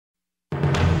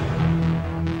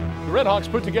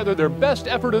RedHawks put together their best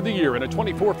effort of the year in a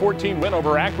 24-14 win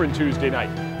over Akron Tuesday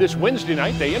night. This Wednesday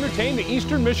night, they entertain the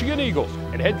Eastern Michigan Eagles.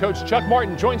 And head coach Chuck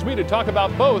Martin joins me to talk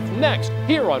about both next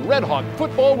here on RedHawk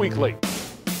Football Weekly.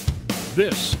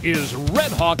 This is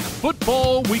RedHawk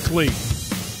Football Weekly.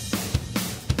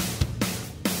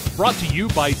 Brought to you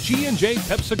by G&J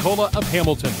Pepsi-Cola of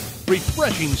Hamilton.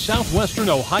 Refreshing Southwestern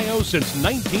Ohio since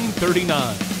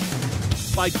 1939.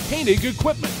 By Koenig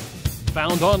Equipment.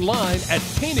 Found online at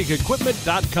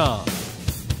KoenigEquipment.com.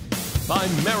 By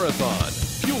Marathon,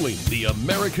 fueling the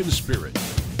American spirit.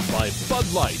 By Bud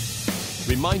Light,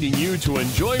 reminding you to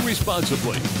enjoy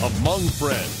responsibly among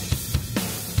friends.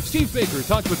 Steve Baker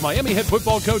talked with Miami head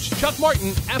football coach Chuck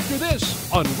Martin after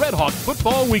this on RedHawk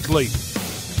Football Weekly.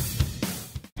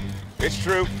 It's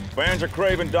true, fans are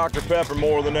craving Dr. Pepper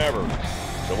more than ever,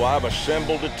 so I've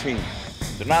assembled a team.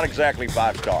 They're not exactly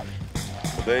five-star,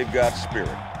 but they've got spirit.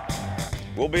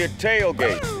 We'll be at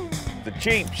tailgate, the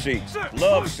cheap seats,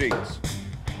 love seats.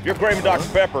 If you're craving Dr.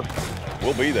 Pepper,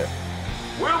 we'll be there.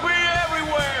 We'll be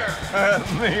everywhere!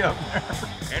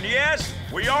 And yes,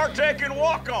 we are taking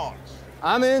walk-ons.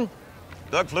 I'm in.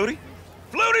 Doug Flutie?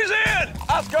 Flutie's in!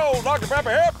 Let's go, Dr.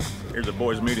 Pepper, hip! Here's the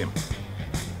boys' medium.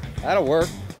 That'll work.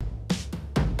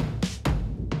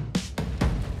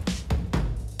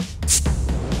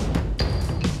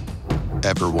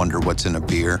 Ever wonder what's in a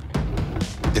beer?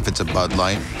 If it's a Bud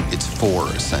Light, it's 4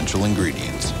 essential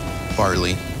ingredients: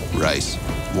 barley, rice,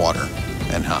 water,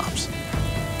 and hops.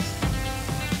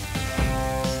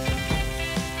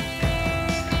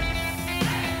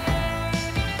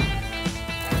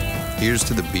 Here's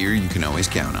to the beer you can always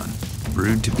count on,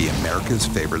 brewed to be America's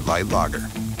favorite light lager.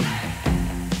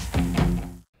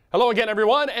 Hello again,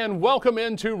 everyone, and welcome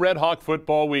into RedHawk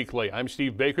Football Weekly. I'm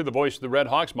Steve Baker, the voice of the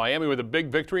RedHawks. Miami with a big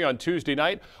victory on Tuesday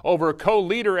night over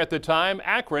co-leader at the time,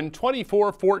 Akron.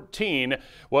 24-14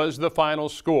 was the final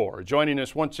score. Joining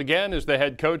us once again is the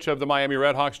head coach of the Miami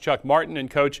RedHawks, Chuck Martin.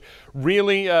 And Coach,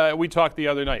 really, we talked the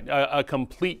other night, a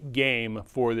complete game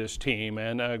for this team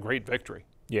and a great victory.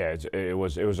 Yeah, it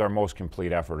was our most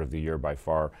complete effort of the year by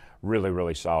far.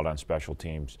 Really solid on special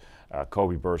teams.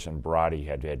 Kobe Burson, Brady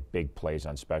had big plays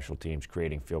on special teams,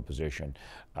 creating field position.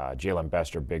 Jalen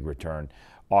Bester, big return.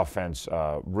 Offense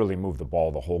really moved the ball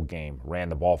the whole game. Ran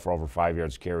the ball for over 5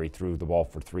 yards carry, threw the ball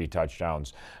for 3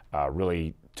 touchdowns.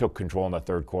 Really took control in the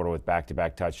third quarter with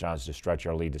back-to-back touchdowns to stretch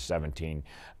our lead to 17.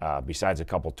 Besides a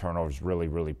couple turnovers,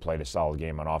 really played a solid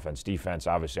game on offense. Defense,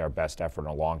 obviously our best effort in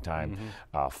a long time.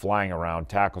 Flying around,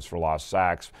 tackles for loss,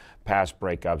 sacks, pass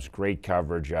breakups, great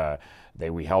coverage.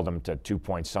 We held them to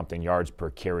 2-point-something yards per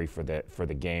carry for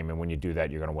the game, and when you do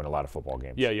that, you're going to win a lot of football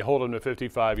games. Yeah, you hold them to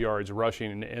 55 yards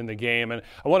rushing in the game. And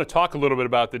I want to talk a little bit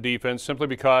about the defense simply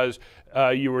because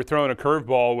you were throwing a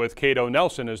curveball with Cato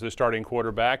Nelson as the starting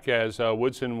quarterback as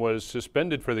Woodson was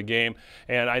suspended for the game.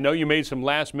 And I know you made some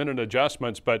last-minute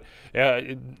adjustments, but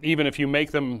even if you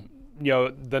make them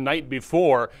the night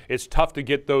before, it's tough to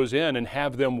get those in and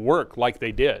have them work like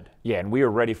they did. Yeah, and we were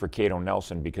ready for Cato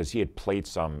Nelson because he had played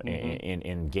some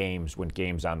in games when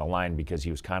games on the line because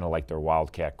he was kind of like their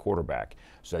Wildcat quarterback.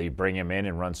 So you bring him in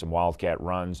and run some Wildcat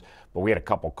runs. But we had a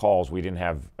couple calls. We didn't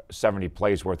have 70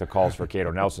 plays worth of calls for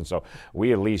Cato Nelson. So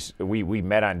we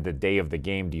met on the day of the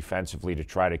game defensively to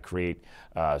try to create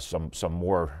some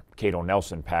more Cato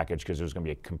Nelson package because there's going to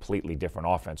be a completely different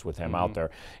offense with him out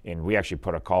there. And we actually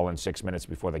put a call in 6 minutes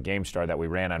before the game started that we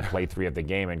ran on play 3 of the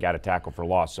game and got a tackle for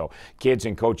loss. So kids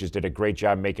and coaches did a great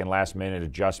job making last-minute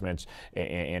adjustments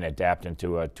and adapting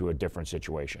to a different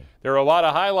situation. There are a lot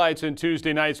of highlights in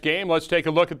Tuesday night's game. Let's take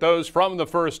a look at those from the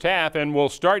first half, and we'll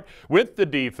start with the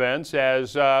defense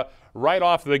as right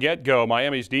off the get-go,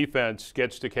 Miami's defense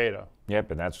gets to Cato.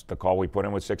 Yep, and that's the call we put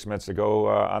in with 6 minutes to go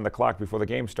on the clock before the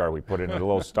game started. We put in a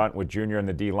little stunt with Junior in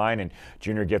the D-line, and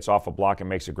Junior gets off a block and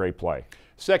makes a great play.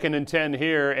 2nd and 10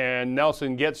 here, and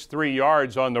Nelson gets 3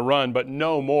 yards on the run, but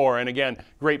no more. And again,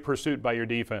 great pursuit by your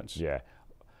defense. Yeah.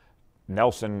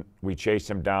 Nelson, we chased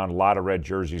him down, a lot of red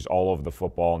jerseys all over the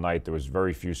football night. There was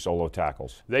very few solo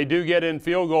tackles. They do get in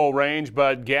field goal range,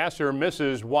 but Gasser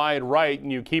misses wide right,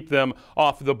 and you keep them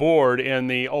off the board in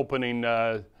the opening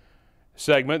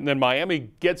segment. And then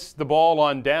Miami gets the ball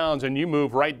on downs, and you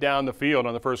move right down the field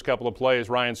on the first couple of plays.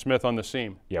 Ryan Smith on the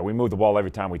seam. Yeah, we moved the ball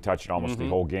every time we touched it almost the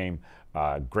whole game.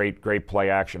 Great play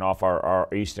action off our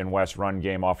east and west run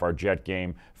game, off our jet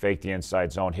game. Fake the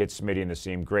inside zone, hit Smitty in the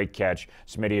seam. Great catch.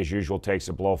 Smitty, as usual, takes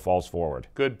a blow, falls forward.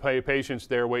 Good patience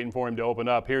there, waiting for him to open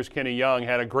up. Here's Kenny Young,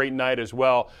 had a great night as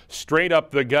well. Straight up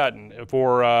the gut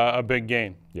for a big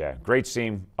game. Yeah, great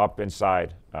seam up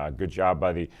inside. Good job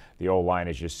by the O-line,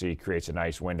 as you see, creates a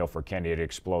nice window for Kenny to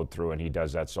explode through, and he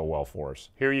does that so well for us.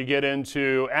 Here you get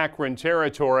into Akron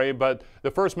territory, but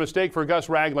the first mistake for Gus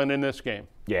Ragland in this game.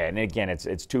 Yeah, and again,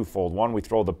 it's twofold. One, we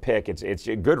throw the pick. It's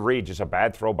a good read, just a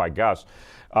bad throw by Gus.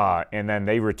 And then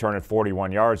they return it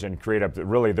 41 yards and create up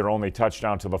really their only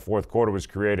touchdown till the fourth quarter was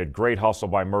created. Great hustle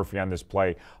by Murphy on this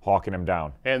play, hawking him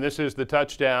down. And this is the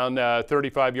touchdown.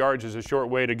 35 yards is a short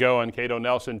way to go, and Cato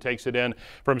Nelson takes it in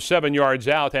from 7 yards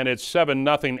out, and it's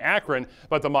 7-0 Akron.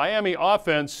 But the Miami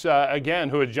offense, again,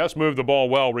 who had just moved the ball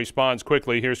well, responds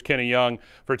quickly. Here's Kenny Young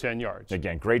for 10 yards.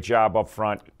 Again, great job up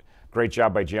front. Great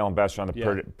job by Jalen Besser on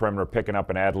the perimeter, picking up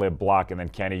an ad-lib block, and then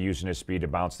Kenny using his speed to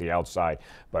bounce the outside.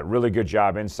 But really good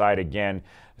job inside again.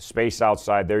 Space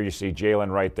outside there. You see Jalen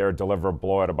right there deliver a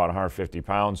blow at about 150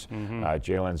 pounds.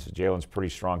 Jalen's pretty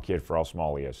strong kid for how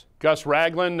small he is. Gus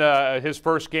Ragland, his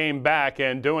first game back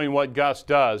and doing what Gus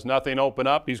does. Nothing open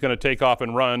up. He's going to take off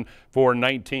and run for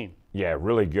 19. Yeah,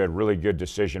 really good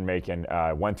decision making.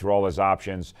 Went through all his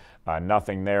options.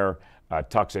 Nothing there.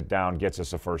 Tucks it down, gets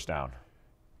us a first down.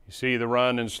 You see the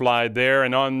run and slide there.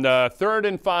 And on 3rd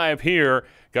and 5 here,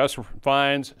 Gus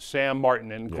finds Sam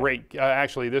Martin. And great,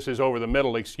 actually, this is over the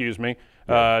middle, excuse me,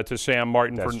 to Sam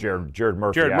Martin. That's Jared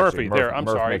Murphy. Jared Murphy there, I'm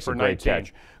sorry, makes for a great 19.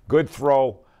 catch. Good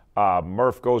throw.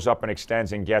 Murph goes up and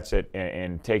extends and gets it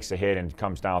and takes a hit and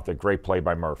comes down with a great play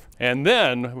by Murph. And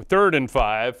then 3rd and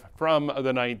 5 from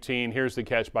the 19. Here's the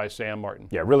catch by Sam Martin.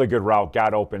 Yeah, really good route.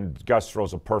 Got open. Gus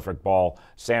throws a perfect ball.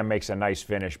 Sam makes a nice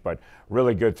finish, but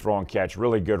really good throw and catch.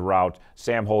 Really good route.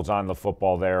 Sam holds on to the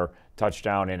football there.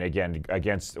 Touchdown. And again,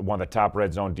 against one of the top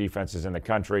red zone defenses in the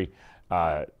country,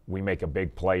 we make a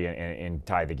big play and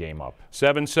tie the game up.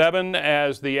 7-7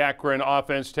 as the Akron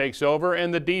offense takes over,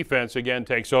 and the defense again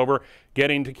takes over.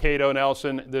 Getting to Cato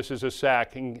Nelson, this is a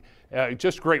sack. And,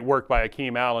 just great work by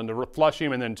Akeem Allen to flush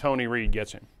him, and then Tony Reed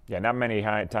gets him. Yeah, not many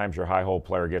times your high hole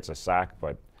player gets a sack,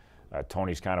 but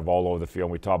Tony's kind of all over the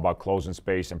field. We talk about closing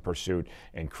space and pursuit,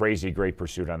 and crazy great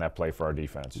pursuit on that play for our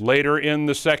defense. Later in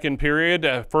the second period,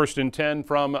 1st and 10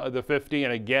 from the 50,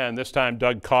 and again, this time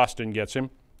Doug Costin gets him.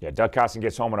 Yeah, Doug Costin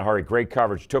gets home in a hurry. Great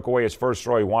coverage. Took away his first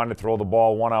throw. He wanted to throw the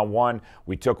ball one-on-one.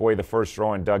 We took away the first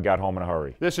throw, and Doug got home in a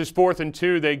hurry. This is 4th and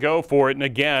 2. They go for it, and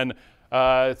again,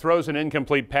 throws an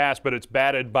incomplete pass, but it's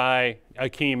batted by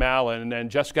Akeem Allen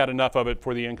and just got enough of it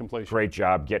for the incompletion. Great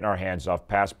job getting our hands off.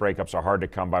 Pass breakups are hard to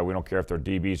come by. We don't care if they're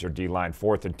DBs or D-line.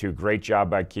 4th and 2. Great job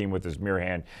by Akeem with his mirror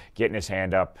hand, getting his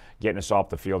hand up, getting us off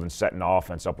the field, and setting the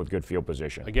offense up with good field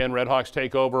position. Again, RedHawks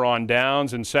take over on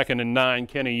downs, and 2nd and 9.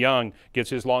 Kenny Young gets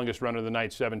his longest run of the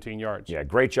night, 17 yards. Yeah,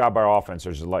 great job by our offense.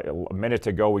 There's a minute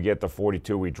to go. We get the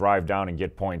 42. We drive down and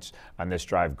get points on this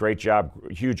drive. Great job.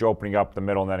 Huge opening up the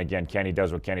middle, and then again, Kenny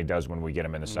does what Kenny does when we get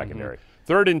him in the secondary.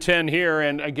 3rd and 10 here,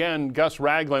 and again, Gus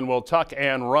Ragland will tuck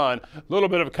and run. A little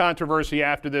bit of controversy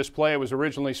after this play. It was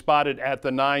originally spotted at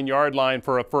the 9-yard line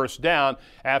for a first down.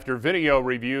 After video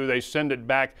review, they send it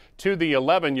back to the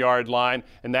 11-yard line,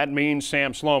 and that means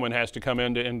Sam Sloman has to come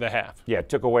in to end the half. Yeah, it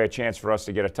took away a chance for us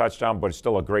to get a touchdown, but it's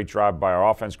still a great job by our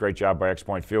offense, great job by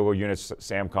X-point field goal units.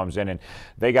 Sam comes in, and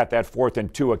they got that 4th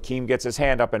and 2. Akeem gets his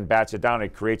hand up and bats it down.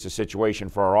 It creates a situation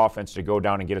for our offense to go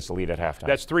down and get us a lead at halftime.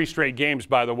 That's 3 straight games,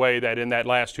 by the way, that in that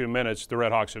last 2 minutes, the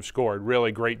RedHawks have scored.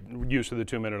 Really great use of the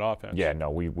 2-minute offense. Yeah, no,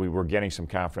 we were getting some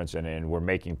confidence and we're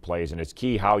making plays, and it's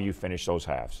key how you finish those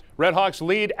halves. RedHawks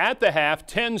lead at the half,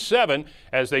 10-7.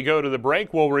 As they go to the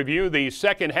break, we'll review the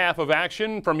second half of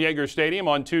action from Yager Stadium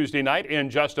on Tuesday night in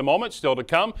just a moment. Still to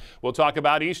come, we'll talk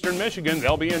about Eastern Michigan.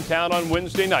 They'll be in town on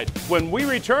Wednesday night. When we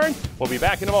return, we'll be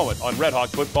back in a moment on RedHawk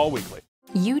Football Weekly.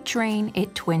 You train,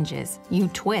 it twinges. You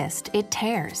twist, it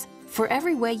tears. For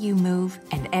every way you move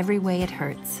and every way it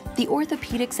hurts, the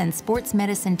orthopedics and sports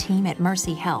medicine team at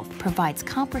Mercy Health provides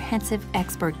comprehensive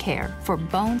expert care for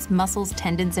bones, muscles,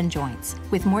 tendons, and joints.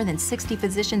 With more than 60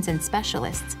 physicians and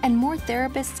specialists and more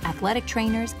therapists, athletic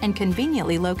trainers, and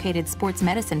conveniently located sports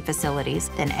medicine facilities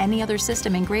than any other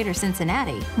system in Greater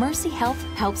Cincinnati, Mercy Health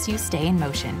helps you stay in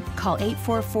motion. Call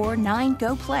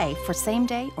 844-9-GO-PLAY for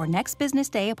same-day or next business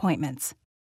day appointments.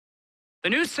 The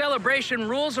new celebration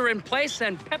rules are in place,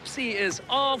 and Pepsi is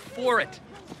all for it.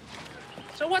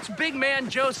 So what's big man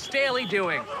Joe Staley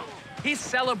doing? He's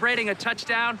celebrating a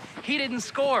touchdown he didn't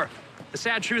score. The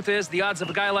sad truth is, the odds of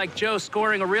a guy like Joe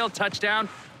scoring a real touchdown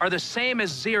are the same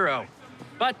as 0.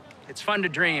 But it's fun to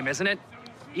dream, isn't it?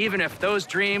 Even if those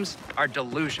dreams are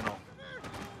delusional.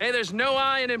 Hey, there's no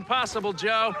I in impossible,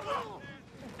 Joe.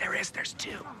 There is, there's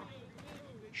 2.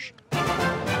 Shh.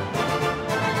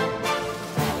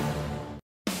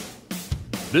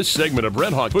 This segment of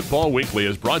RedHawk Football Weekly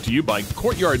is brought to you by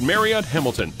Courtyard Marriott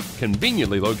Hamilton,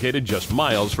 conveniently located just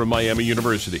miles from Miami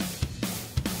University.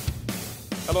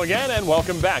 Hello again, and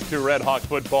welcome back to RedHawk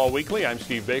Football Weekly. I'm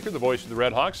Steve Baker, the voice of the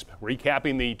RedHawks,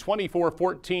 recapping the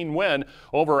 24-14 win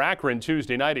over Akron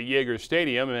Tuesday night at Yager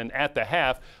Stadium. And at the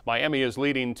half, Miami is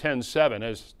leading 10-7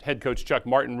 as head coach Chuck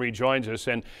Martin rejoins us.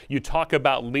 And you talk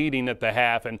about leading at the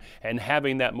half and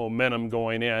having that momentum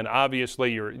going in.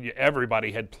 Obviously,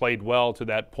 everybody had played well to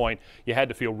that point. You had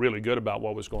to feel really good about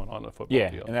what was going on in the football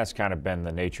field. And that's kind of been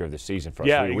the nature of the season for us.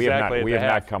 Yeah, we exactly. We have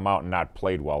not come out and not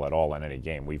played well at all in any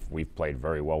game. We've played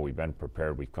very well. We've been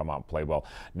prepared. We've come out and played well.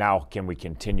 Now, can we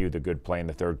continue the good play in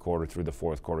the third quarter through the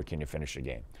fourth quarter? Can you finish the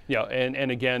game? Yeah, and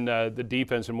again, the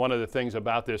defense, and one of the things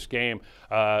about this game,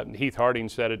 Heath Harding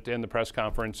said it in the press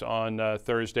conference on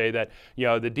Thursday that,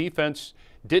 the defense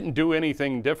didn't do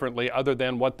anything differently other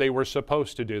than what they were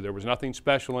supposed to do. There was nothing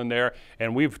special in there,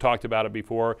 and we've talked about it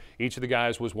before. Each of the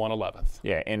guys was 1/11th.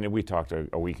 Yeah, and we talked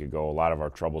a week ago, a lot of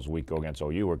our troubles a week ago against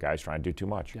OU were guys trying to do too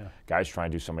much. Yeah. Guys trying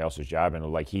to do somebody else's job, and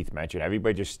like Heath mentioned,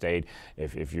 everybody just stayed.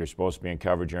 If you're supposed to be in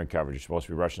coverage, you're in coverage. You're supposed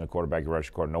to be rushing the quarterback, you're rushing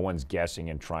the quarterback. No one's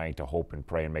guessing and trying to hope and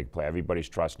pray and make play. Everybody's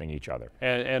trusting each other.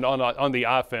 And on the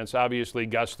offense, obviously,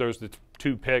 Gus throws the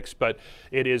two picks, but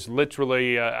it is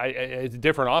literally a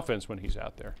different offense when he's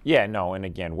out there. Yeah, no, and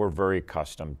again, we're very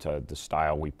accustomed to the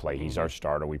style we play. He's our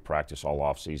starter. We practice all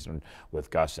offseason with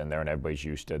Gus in there, and everybody's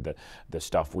used to the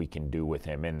stuff we can do with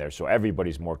him in there. So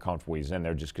everybody's more comfortable he's in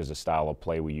there just because the style of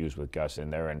play we use with Gus in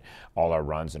there, and all our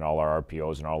runs and all our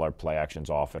RPOs and all our play actions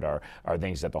off it are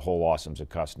things that the whole awesome's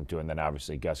accustomed to, and then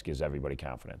obviously Gus gives everybody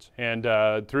confidence. And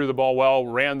threw the ball well,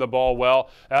 ran the ball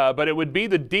well, but it would be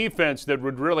the defense that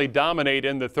would really dominate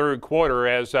in the third quarter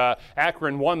as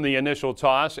Akron won the initial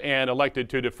toss and elected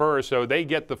to defer, so they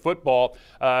get the football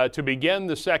to begin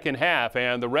the second half,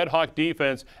 and the RedHawk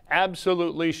defense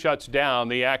absolutely shuts down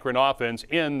the Akron offense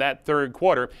in that third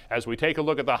quarter. As we take a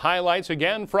look at the highlights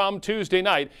again from Tuesday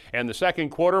night, and the second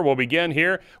quarter will begin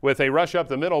here with a rush up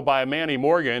the middle by Manny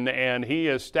Morgan, and he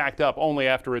is stacked up only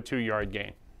after a 2-yard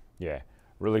gain. Yeah,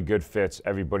 really good fits.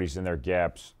 Everybody's in their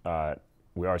gaps.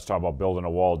 We always talk about building a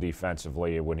wall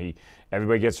defensively. When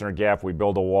everybody gets in their gap, we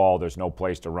build a wall. There's no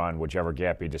place to run. Whichever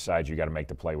gap he decides, you got to make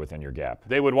the play within your gap.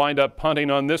 They would wind up punting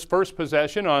on this first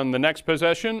possession. On the next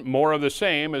possession, more of the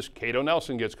same as Cato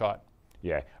Nelson gets caught.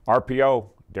 Yeah,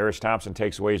 RPO. Darius Thompson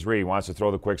takes away his read. He wants to throw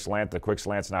the quick slant. The quick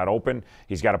slant's not open.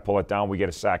 He's got to pull it down. We get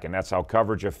a sack, and that's how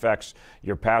coverage affects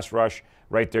your pass rush.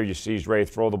 Right there, you see he's ready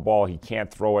to throw the ball. He can't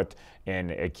throw it, and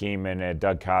Akeem and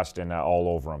Doug Costin all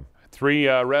over him. 3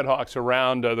 RedHawks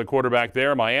around the quarterback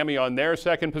there. Miami on their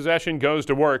second possession goes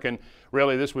to work, and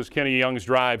really this was Kenny Young's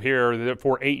drive here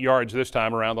for 8 yards this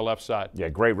time around the left side. Yeah,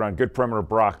 great run. Good perimeter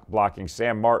blocking.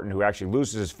 Sam Martin, who actually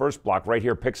loses his first block right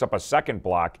here, picks up a second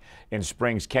block and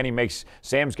springs. Kenny makes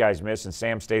Sam's guys miss, and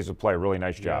Sam stays with play. Really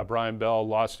nice job. Yeah, Brian Bell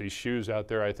lost his shoes out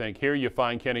there, I think. Here you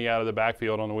find Kenny out of the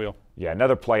backfield on the wheel. Yeah,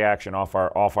 another play action off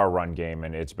our run game,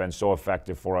 and it's been so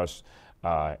effective for us.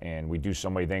 And we do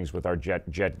so many things with our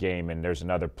jet game, and there's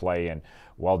another play and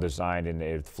well designed, and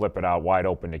they flip it out wide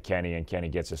open to Kenny, and Kenny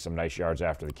gets us some nice yards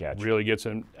after the catch. Really gets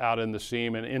him out in the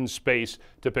seam and in space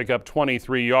to pick up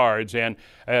 23 yards. And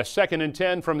 2nd and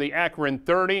 10 from the Akron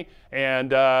 30, and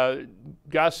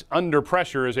Gus under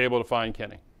pressure is able to find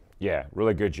Kenny. Yeah,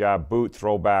 really good job. Boot,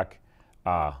 throwback,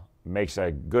 makes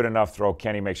a good enough throw.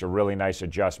 Kenny makes a really nice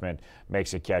adjustment,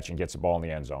 makes a catch, and gets the ball in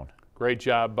the end zone. Great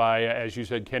job by, as you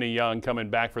said, Kenny Young coming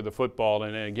back for the football.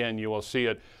 And again, you will see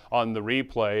it on the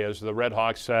replay as the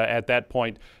RedHawks at that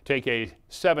point take a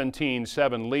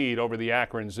 17-7 lead over the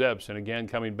Akron Zips. And again,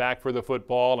 coming back for the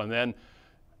football and then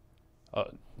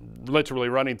literally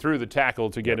running through the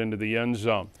tackle to get into the end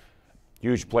zone.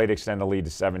 Huge play to extend the lead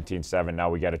to 17-7. Now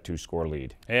we got a 2-score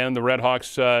lead. And the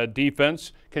RedHawks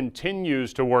defense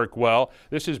continues to work well.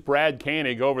 This is Brad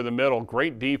Koenig over the middle.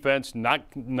 Great defense, not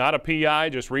a PI,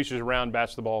 just reaches around,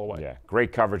 bats the ball away. Yeah,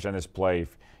 great coverage on this play.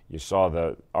 You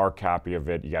saw our copy of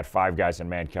it. You got 5 guys in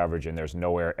man coverage, and there's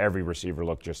no error. Every receiver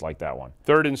looked just like that one.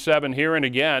 3rd and 7 here, and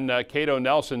again, Cato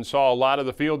Nelson saw a lot of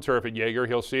the field turf at Yager.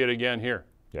 He'll see it again here.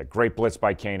 Yeah, great blitz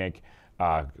by Koenig.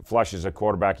 Flushes a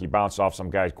quarterback. He bounced off some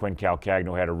guys. Quinn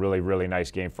Calcagno had a really, really nice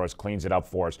game for us, cleans it up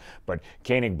for us. But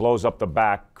Koenig blows up the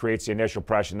back, creates the initial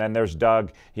pressure. And then there's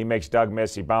Doug. He makes Doug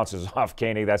miss. He bounces off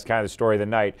Koenig. That's kind of the story of the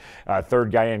night.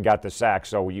 3rd guy in got the sack.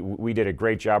 So we did a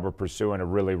great job of pursuing a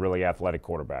really, really athletic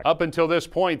quarterback. Up until this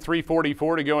point,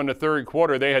 3:44 to go in the third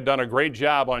quarter, they had done a great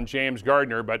job on James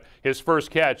Gardner, but his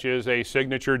first catch is a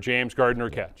signature James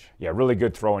Gardner catch. Yeah, really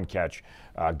good throw and catch.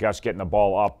 Gus getting the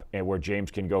ball up and where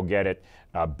James can go get it.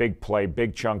 Big play,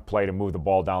 big chunk play to move the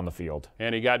ball down the field.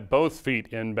 And he got both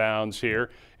feet inbounds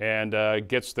here and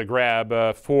gets the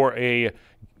grab for a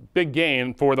big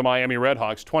gain for the Miami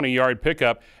RedHawks, 20-yard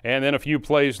pickup. And then a few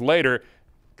plays later,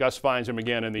 Gus finds him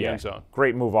again in the end zone.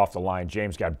 Great move off the line.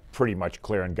 James got pretty much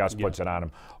clear, and Gus puts it on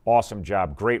him. Awesome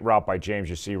job. Great route by James,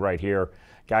 you see right here.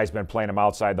 Guy's been playing him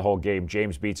outside the whole game.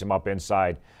 James beats him up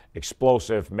inside.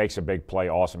 Explosive, makes a big play.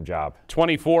 Awesome job.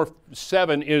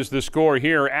 24-7 is the score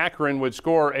here. Akron would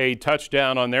score a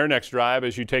touchdown on their next drive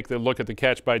as you take the look at the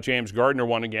catch by James Gardner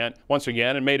once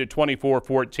again, and made it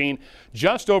 24-14.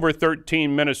 Just over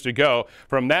 13 minutes to go.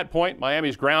 From that point,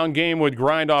 Miami's ground game would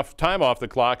grind off time off the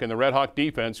clock, and the RedHawk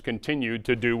defense continued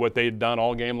to do what they'd done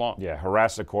all game long. Yeah,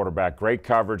 harass the quarterback. Great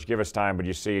coverage. Give us time. But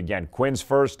you see, again, Quinn's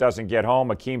first, doesn't get home.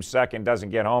 Akeem's second,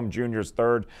 doesn't get home. Junior's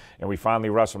third. And we finally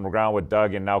wrestle on the ground with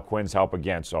Doug, and now Quinn's help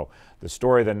again. So the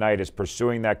story of the night is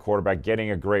pursuing that quarterback, getting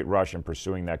a great rush and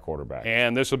pursuing that quarterback.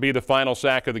 And this will be the final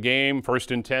sack of the game. 1st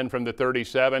and 10 from the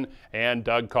 37, and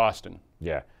Doug Costin.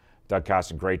 Yeah, Doug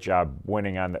Costin, great job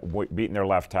winning on beating their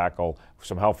left tackle.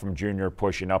 Some help from Junior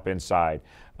pushing up inside.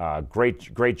 Great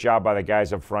job by the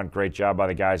guys up front. Great job by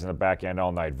the guys in the back end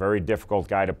all night. Very difficult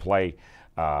guy to play.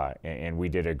 And we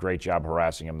did a great job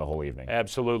harassing him the whole evening.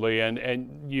 Absolutely,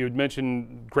 and you had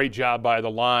mentioned great job by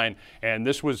the line, and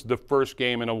this was the first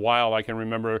game in a while I can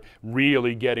remember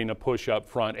really getting a push up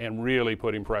front and really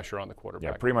putting pressure on the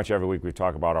quarterback. Yeah, pretty much every week we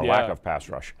talk about our lack of pass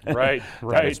rush. Right.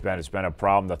 It's been a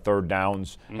problem. The third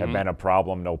downs have been a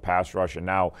problem. No pass rush, and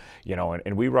now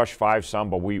and we rushed 5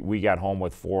 some, but we got home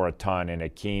with 4 a ton. And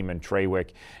Akeem and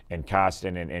Trawick and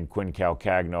Costin and Quinn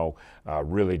Calcagno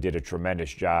really did a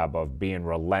tremendous job of being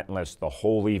relentless the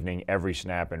whole evening, every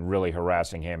snap, and really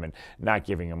harassing him and not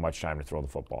giving him much time to throw the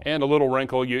football. And a little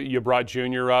wrinkle, you brought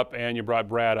Junior up and you brought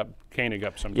Brad up, Koenig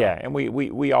up sometimes. Yeah, and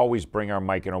we always bring our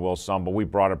Mike and our Will some, but we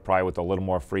brought it probably with a little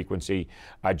more frequency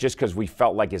just because we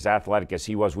felt like as athletic as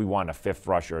he was, we wanted a 5th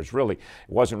rusher. It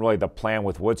wasn't really the plan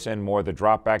with Woodson, more the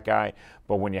drop back guy,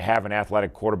 but when you have an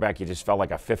athletic quarterback, you just felt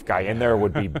like a 5th guy in there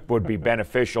would be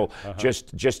beneficial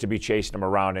just to be chasing him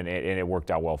around, and it worked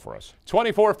out well for us.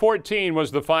 24-14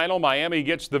 was the final. Miami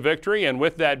gets the victory, and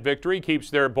with that victory keeps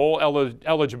their bowl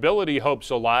eligibility hopes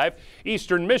alive.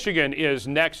 Eastern Michigan is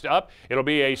next up. It'll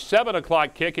be a 7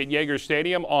 o'clock kick at Yager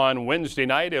Stadium on Wednesday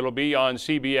night. It'll be on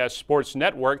CBS Sports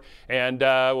Network, and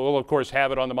we'll, of course,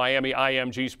 have it on the Miami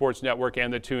IMG Sports Network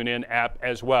and the TuneIn app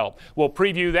as well. We'll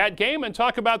preview that game and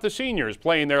talk about the seniors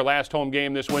playing their last home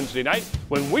game this Wednesday night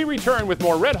when we return with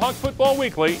more RedHawk Football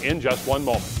Weekly in just one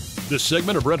moment. This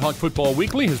segment of RedHawk Football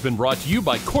Weekly has been brought to you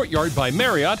by Courtyard by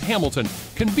Marriott Hamilton,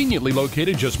 conveniently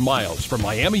located just miles from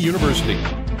Miami University.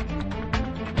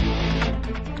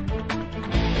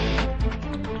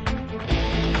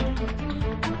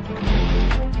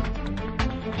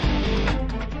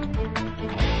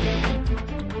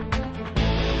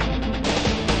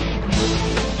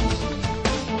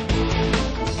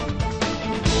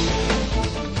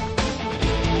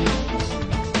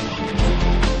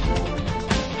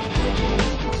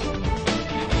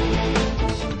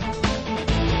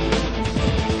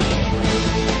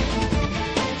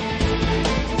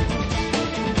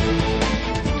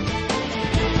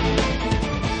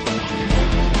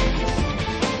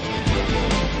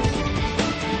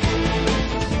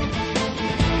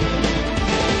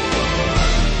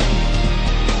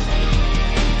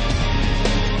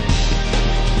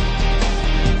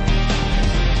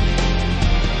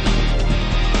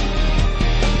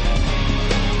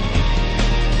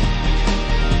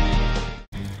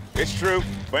 It's true,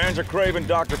 fans are craving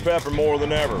Dr. Pepper more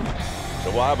than ever.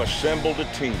 So I've assembled a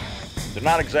team. They're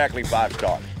not exactly 5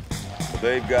 stars, but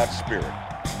they've got spirit.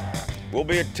 We'll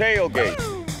be at tailgate,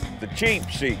 the cheap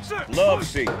seats, love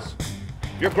seats.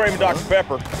 If you're craving Dr.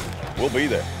 Pepper, we'll be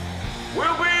there.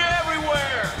 We'll be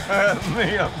everywhere!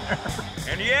 Me up there.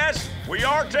 And yes, we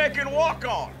are taking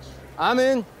walk-ons. I'm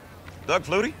in. Doug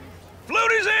Flutie?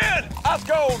 Flutie's in! Let's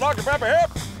go, Dr. Pepper, hip!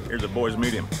 Here's the boys'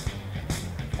 medium.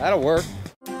 That'll work.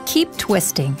 Keep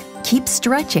twisting, keep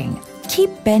stretching, keep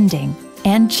bending,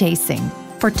 and chasing.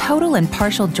 For total and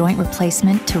partial joint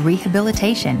replacement to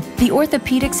rehabilitation, the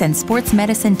orthopedics and sports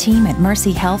medicine team at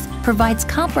Mercy Health provides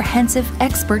comprehensive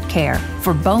expert care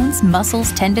for bones,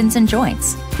 muscles, tendons, and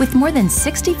joints. With more than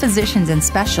 60 physicians and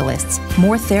specialists,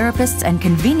 more therapists, and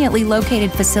conveniently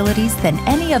located facilities than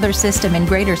any other system in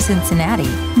Greater Cincinnati,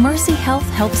 Mercy Health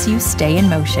helps you stay in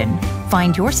motion.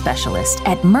 Find your specialist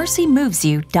at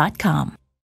mercymovesyou.com.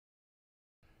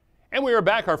 And we are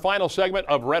back, our final segment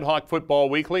of RedHawk Football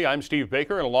Weekly. I'm Steve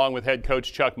Baker, and along with head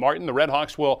coach Chuck Martin, the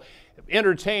RedHawks will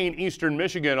entertain Eastern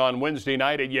Michigan on Wednesday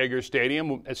night at Yager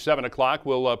Stadium at 7 o'clock.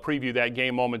 We'll preview that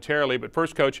game momentarily. But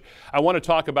first, Coach, I want to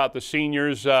talk about the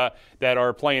seniors that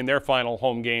are playing their final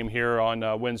home game here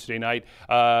on Wednesday night.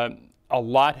 A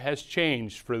lot has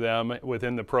changed for them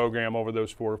within the program over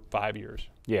those 4 or 5 years.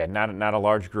 Yeah, not a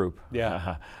large group.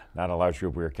 Yeah. Not a large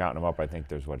group. We were counting them up. I think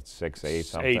there's, 6, 8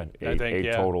 something?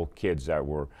 Eight total kids that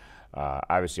were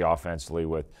obviously offensively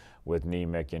with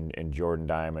Nemec and Jordan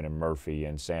Diamond and Murphy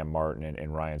and Sam Martin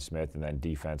and Ryan Smith, and then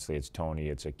defensively it's Tony,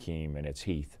 it's Akeem, and it's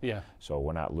Heath. Yeah. So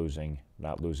we're not losing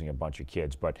a bunch of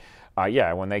kids. But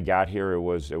yeah, when they got here, it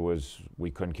was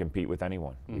we couldn't compete with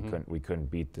anyone. We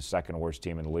couldn't beat the second worst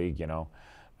team in the league.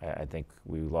 I think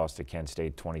we lost to Kent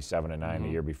State 27-9 the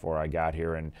year before I got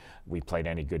here, and we played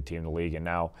any good team in the league. And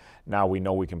now we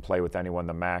know we can play with anyone in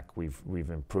the MAC. We've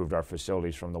improved our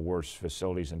facilities from the worst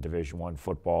facilities in Division I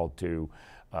football to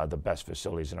the best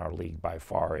facilities in our league by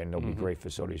far, and there'll be great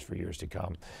facilities for years to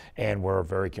come. And we're a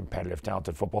very competitive,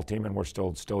 talented football team, and we're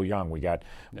still young. We got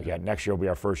next year will be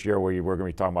our first year where we're going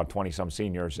to be talking about 20-some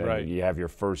seniors, and you have your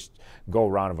first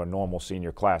go-round of a normal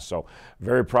senior class. So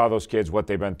very proud of those kids, what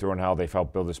they've been through, and how they've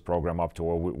helped build this program up to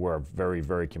where we're a very,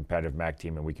 very competitive MAC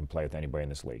team, and we can play with anybody in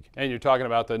this league. And you're talking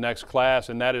about the next class,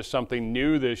 and that is something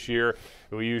new this year.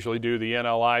 We usually do the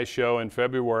NLI show in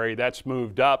February. That's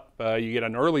moved up. You get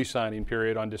an early signing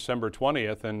period on December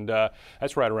 20th, and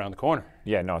that's right around the corner.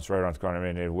 Yeah, no, it's right around the corner.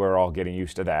 I mean, we're all getting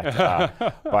used to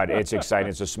that. But it's exciting.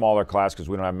 It's a smaller class because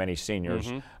we don't have many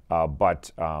seniors.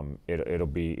 But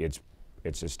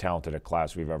it's as talented a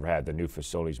class we've ever had. The new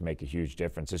facilities make a huge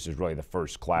difference. This is really the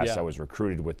first class that was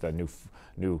recruited with the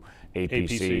new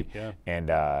APC.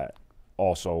 And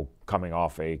also coming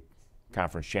off a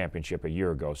conference championship a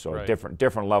year ago, so a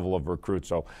different level of recruit.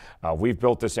 So we've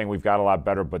built this thing. We've got a lot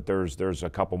better, but there's a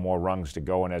couple more rungs to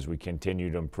go, and as we continue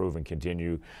to improve and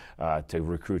continue to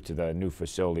recruit to the new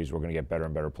facilities, we're going to get better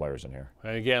and better players in here.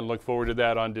 And again, look forward to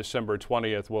that on December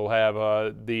 20th. We'll have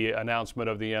the announcement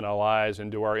of the NLIs and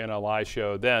do our NLI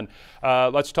show then.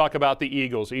 Let's talk about the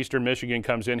Eagles. Eastern Michigan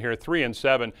comes in here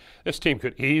 3-7. This team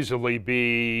could easily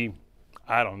be,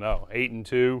 I don't know,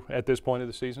 8-2 at this point of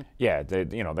the season? Yeah,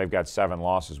 they've got 7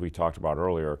 losses we talked about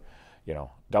earlier.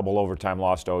 Double overtime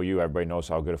loss to OU. Everybody knows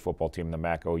how good a football team the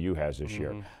MAC OU has this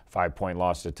year. 5-point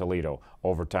loss to Toledo.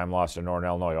 Overtime loss to Northern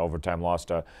Illinois. Overtime loss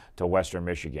to Western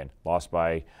Michigan. Lost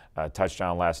by a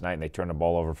touchdown last night, and they turned the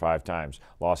ball over 5 times.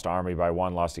 Lost to Army by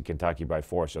 1. Lost to Kentucky by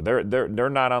 4. So they're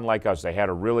not unlike us. They had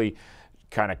a really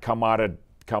kind of come out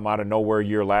of nowhere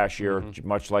year last year,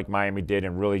 much like Miami did,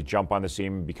 and really jump on the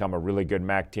scene and become a really good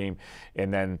MAC team.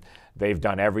 And then they've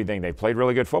done everything. They've played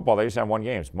really good football. They just haven't won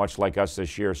games, much like us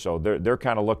this year. So they're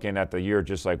kind of looking at the year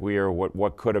just like we are,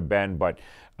 what could have been, but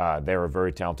they're a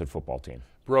very talented football team.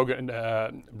 Brogan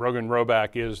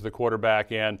Roback is the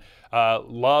quarterback and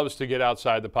loves to get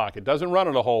outside the pocket. Doesn't run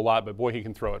it a whole lot, but boy, he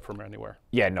can throw it from anywhere.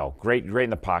 Yeah, no, great in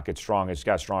the pocket, strong. He's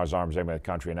got strong as arms, anybody in the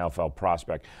country, an NFL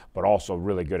prospect, but also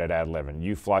really good at ad-libbing.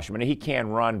 You flush him, and he can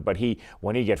run, but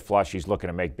when he gets flushed, he's looking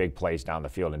to make big plays down the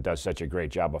field and does such a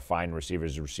great job of finding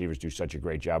receivers. The receivers do such a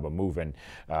great job of moving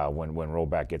when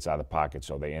Roback gets out of the pocket.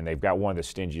 So they've got one of the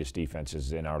stingiest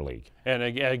defenses in our league. And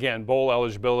again, bowl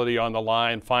eligibility on the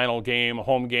line, final game,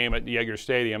 home game at Yager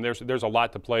Stadium. There's a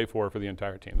lot to play for the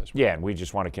entire team this week. Yeah, and we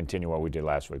just want to continue what we did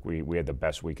last week. We had the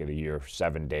best week of the year,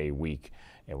 7-day week,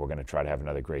 and we're going to try to have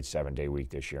another great 7-day week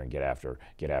this year and get after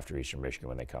Eastern Michigan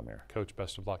when they come here. Coach,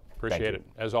 best of luck. Appreciate it,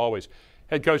 as always.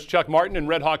 Head coach Chuck Martin in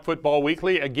RedHawk Football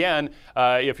Weekly. Again,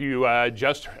 if you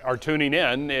just are tuning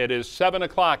in, it is 7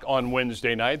 o'clock on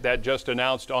Wednesday night. That just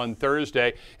announced on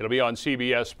Thursday. It'll be on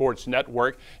CBS Sports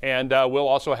Network. And we'll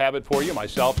also have it for you.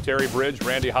 Myself, Terry Bridge,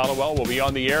 Randy Hollowell will be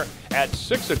on the air at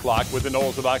 6 o'clock with the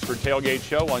Knowles of Oxford Tailgate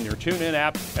Show on your TuneIn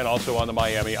app and also on the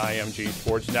Miami IMG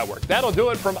Sports Network. That'll do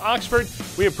it from Oxford.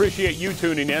 We appreciate you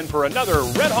tuning in for another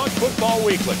RedHawk Football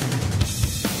Weekly.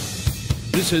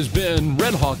 This has been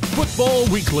RedHawk Football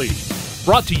Weekly,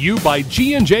 brought to you by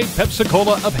G&J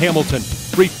Pepsi-Cola of Hamilton,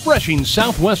 refreshing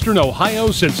southwestern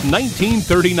Ohio since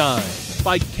 1939.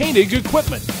 By Koenig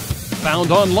Equipment,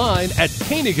 found online at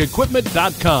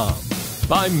KoenigEquipment.com.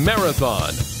 By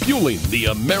Marathon, fueling the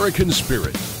American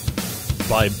spirit.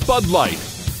 By Bud Light,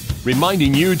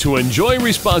 reminding you to enjoy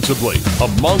responsibly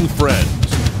among friends.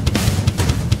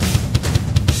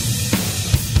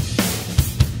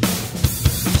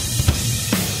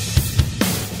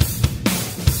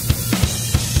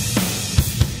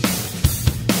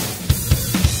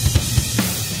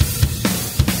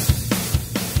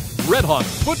 RedHawk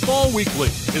Football Weekly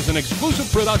is an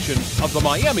exclusive production of the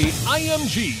Miami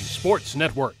IMG Sports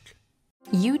Network.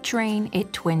 You train,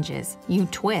 it twinges. You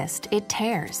twist, it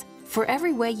tears. For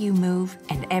every way you move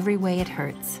and every way it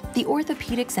hurts, the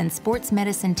orthopedics and sports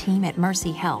medicine team at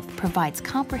Mercy Health provides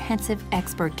comprehensive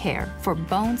expert care for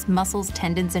bones, muscles,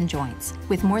 tendons, and joints.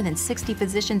 With more than 60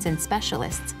 physicians and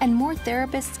specialists and more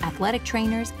therapists, athletic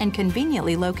trainers, and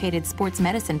conveniently located sports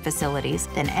medicine facilities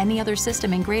than any other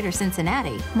system in Greater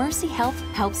Cincinnati, Mercy Health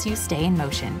helps you stay in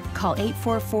motion. Call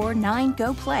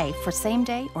 844-9-GO-PLAY for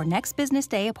same-day or next business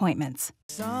day appointments.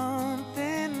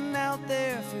 Something out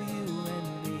there for you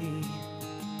and me.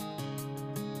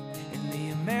 And the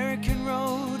American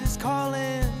road is calling.